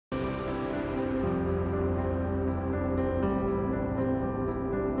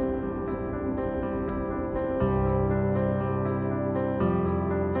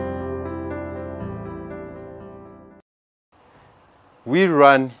We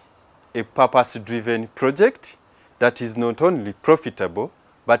run a purpose-driven project that is not only profitable,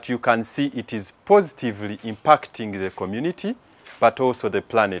 but you can see it is positively impacting the community, but also the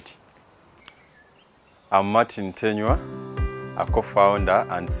planet. I'm Martin Tenywa, a co-founder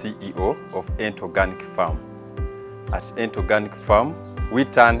and CEO of Ento Organic Farm. At Ento Organic Farm, we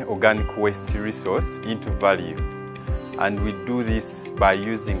turn organic waste resource into value. And we do this by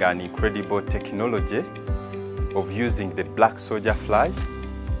using an incredible technology of using the black soldier fly,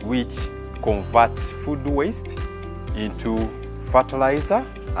 which converts food waste into fertilizer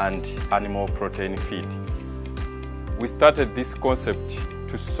and animal protein feed. We started this concept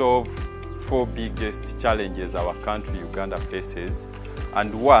to solve 4 biggest challenges our country, Uganda, faces.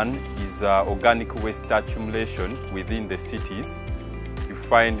 And one is organic waste accumulation within the cities. You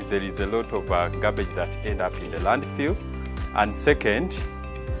find there is a lot of garbage that end up in the landfill. And second,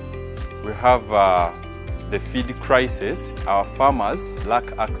 we have the feed crisis. Our farmers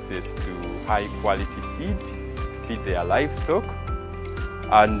lack access to high quality feed to feed their livestock.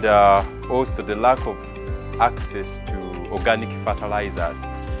 And also the lack of access to organic fertilizers,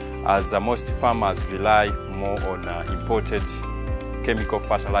 as most farmers rely more on imported chemical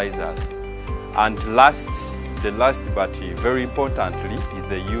fertilizers. And the last but very importantly is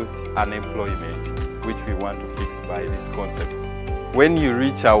the youth unemployment, which we want to fix by this concept. When you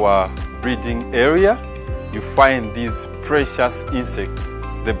reach our breeding area, you find these precious insects,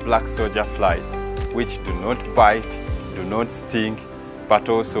 the black soldier flies, which do not bite, do not sting, but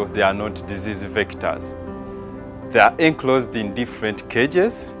also they are not disease vectors. They are enclosed in different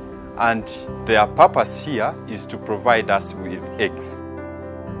cages, and their purpose here is to provide us with eggs.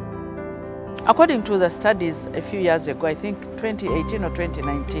 According to the studies a few years ago, I think 2018 or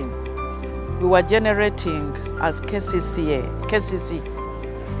 2019, we were generating as KCC,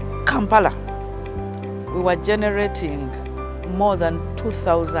 Kampala, we were generating more than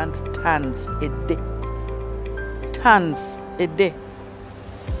 2,000 tons a day. Tons a day.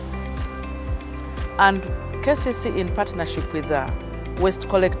 And KCC, in partnership with the waste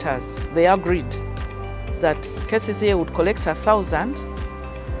collectors, they agreed that KCCA would collect 1,000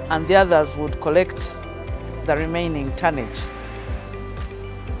 and the others would collect the remaining tonnage.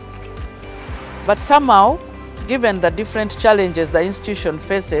 But somehow, given the different challenges the institution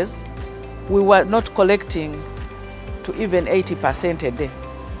faces, we were not collecting to even 80% a day.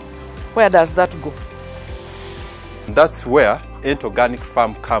 Where does that go? That's where Ento Organic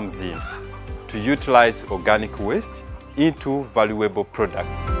Farm comes in, to utilize organic waste into valuable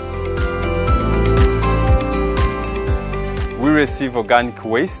products. We receive organic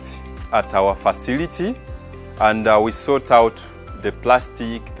waste at our facility, and we sort out the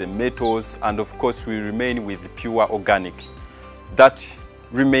plastic, the metals, and of course we remain with pure organic. That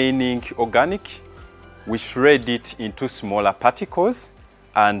remaining organic, we shred it into smaller particles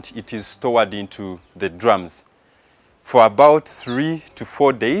and it is stored into the drums. For about 3 to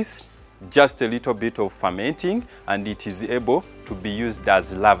 4 days, just a little bit of fermenting, and it is able to be used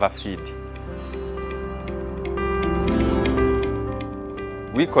as larva feed.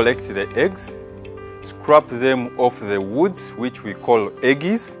 We collect the eggs, scrap them off the woods, which we call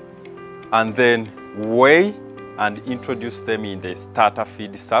eggies, and then weigh and introduce them in the starter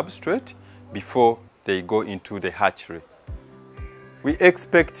feed substrate before they go into the hatchery. We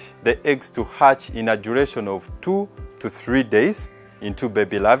expect the eggs to hatch in a duration of 2 to 3 days into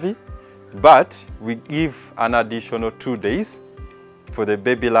baby larvae, but we give an additional 2 days for the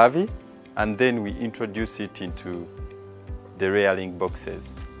baby larvae, and then we introduce it into the rearing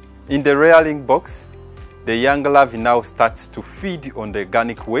boxes. In the rearing box, the young larvae now starts to feed on the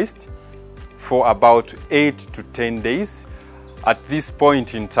organic waste for about 8 to 10 days. At this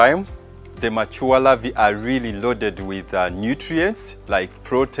point in time, the mature larvae are really loaded with nutrients like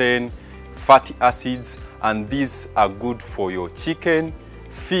protein, fatty acids, and these are good for your chicken,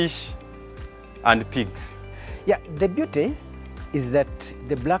 fish, and pigs. Yeah, the beauty is that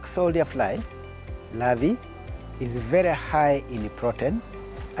the black soldier fly larvae is very high in protein,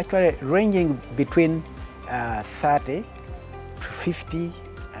 actually ranging between 30 to 50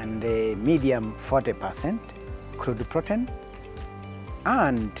 and medium 40% crude protein.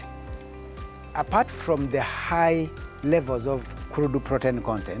 And apart from the high levels of crude protein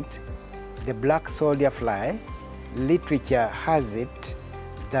content, the black soldier fly literature has it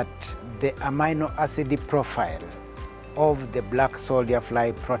that the amino acid profile of the black soldier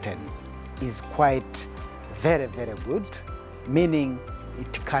fly protein is quite very, very good, meaning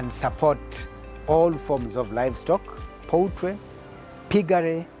it can support all forms of livestock, poultry,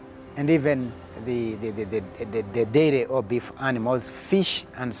 piggery, and even the dairy or beef animals, fish,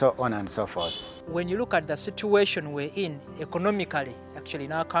 and so on and so forth. When you look at the situation we're in economically, actually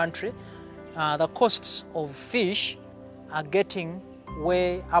in our country, the costs of fish are getting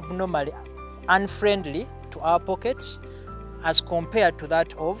way abnormally unfriendly to our pockets as compared to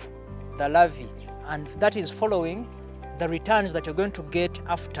that of the larvae. And that is following the returns that you're going to get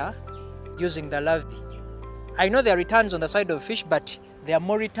after using the larvae. I know there are returns on the side of fish, but there are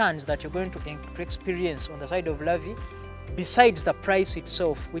more returns that you're going to experience on the side of larvae besides the price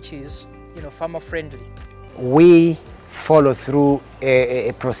itself, which is, farmer friendly. We follow through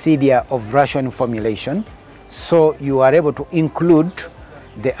a procedure of ration formulation, so you are able to include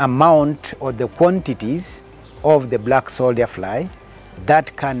the amount or the quantities of the black soldier fly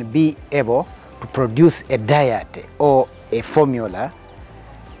that can be able to produce a diet or a formula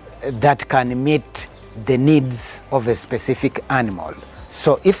that can meet the needs of a specific animal.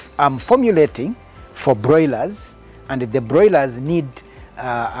 So if I'm formulating for broilers and the broilers need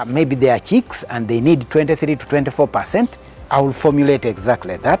maybe their chicks and they need 23 to 24%, I will formulate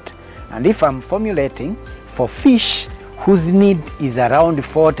exactly that. And if I'm formulating for fish whose need is around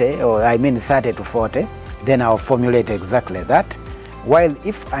 40, or 30 to 40, then I'll formulate exactly that. While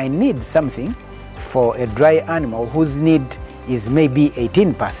if I need something for a dry animal whose need is maybe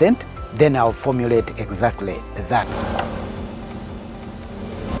 18%, then I'll formulate exactly that.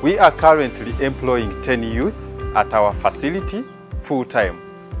 We are currently employing 10 youth at our facility full-time.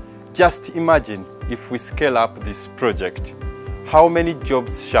 Just imagine if we scale up this project, how many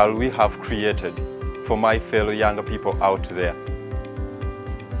jobs shall we have created for my fellow younger people out there?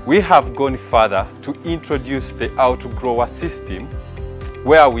 We have gone further to introduce the outgrower system,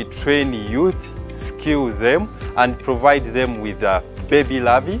 where we train youth, skill them, and provide them with baby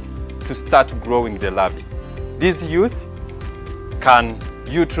larvae to start growing the larvae. These youth can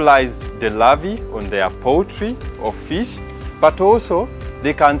utilize the larvae on their poultry or fish, but also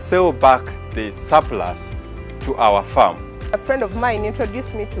they can sell back the surplus to our farm. A friend of mine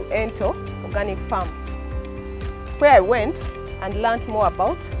introduced me to Ento Organic Farm, where I went and learned more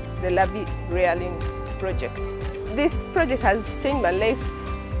about the larvae rearing project. This project has changed my life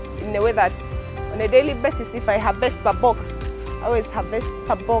in a way that on a daily basis, if I harvest per box, I always harvest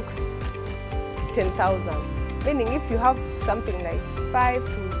per box 10,000. Meaning if you have something like 5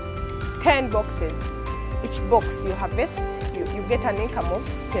 to 10 boxes, each box you harvest, you get an income of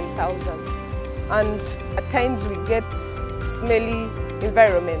 10,000. And at times we get smelly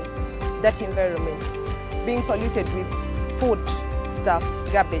environments, dirty environments, being polluted with food stuff,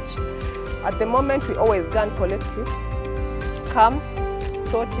 garbage. At the moment we always go and collect it, come,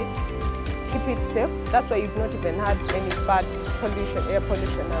 sort it, keep it safe. That's why you've not even had any bad pollution, air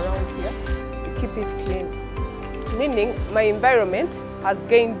pollution around here. You keep it clean. Meaning my environment has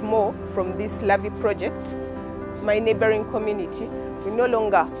gained more from this larvae project. My neighboring community, we no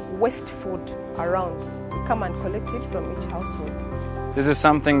longer waste food around. We come and collect it from each household. This is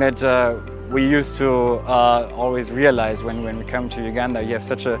something that we used to always realize when we come to Uganda. You have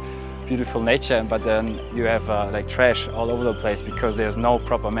such a beautiful nature, but then you have like trash all over the place because there's no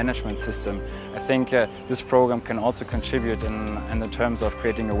proper management system. I think this program can also contribute in the terms of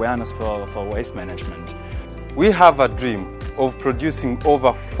creating awareness for waste management. We have a dream of producing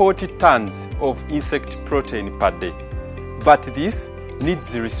over 40 tons of insect protein per day. But this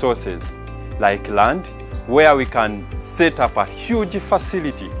needs resources like land, where we can set up a huge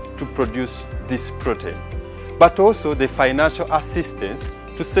facility to produce this protein, but also the financial assistance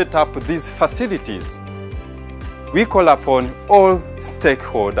to set up these facilities. We call upon all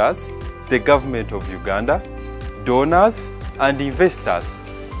stakeholders, the government of Uganda, donors and investors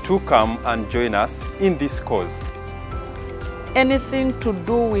to come and join us in this cause. Anything to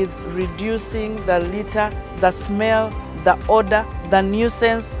do with reducing the litter, the smell, the odor, the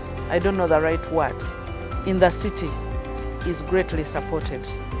nuisance, I don't know the right word, in the city is greatly supported.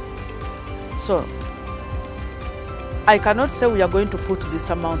 So, I cannot say we are going to put this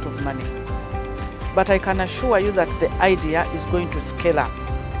amount of money, but I can assure you that the idea is going to scale up.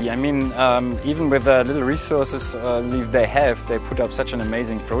 I mean, even with the little resources they have, they put up such an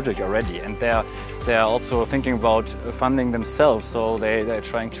amazing project already, and they are also thinking about funding themselves, so they're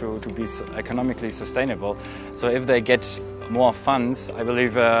trying to be economically sustainable. So if they get more funds, I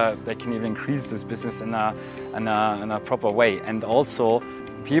believe they can even increase this business in a proper way. And also,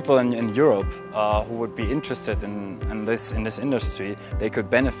 people in Europe who would be interested in this industry, they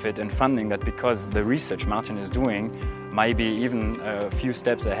could benefit in funding that, because the research Martin is doing might be even a few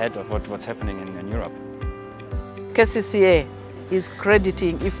steps ahead of what's happening in Europe. KCCA is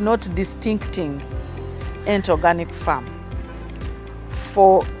crediting, if not distincting, Ento Organic Farm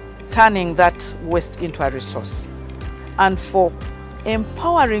for turning that waste into a resource, and for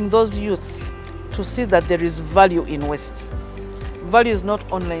empowering those youths to see that there is value in waste. Value is not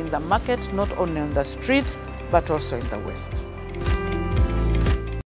only in the market, not only on the street, but also in the waste.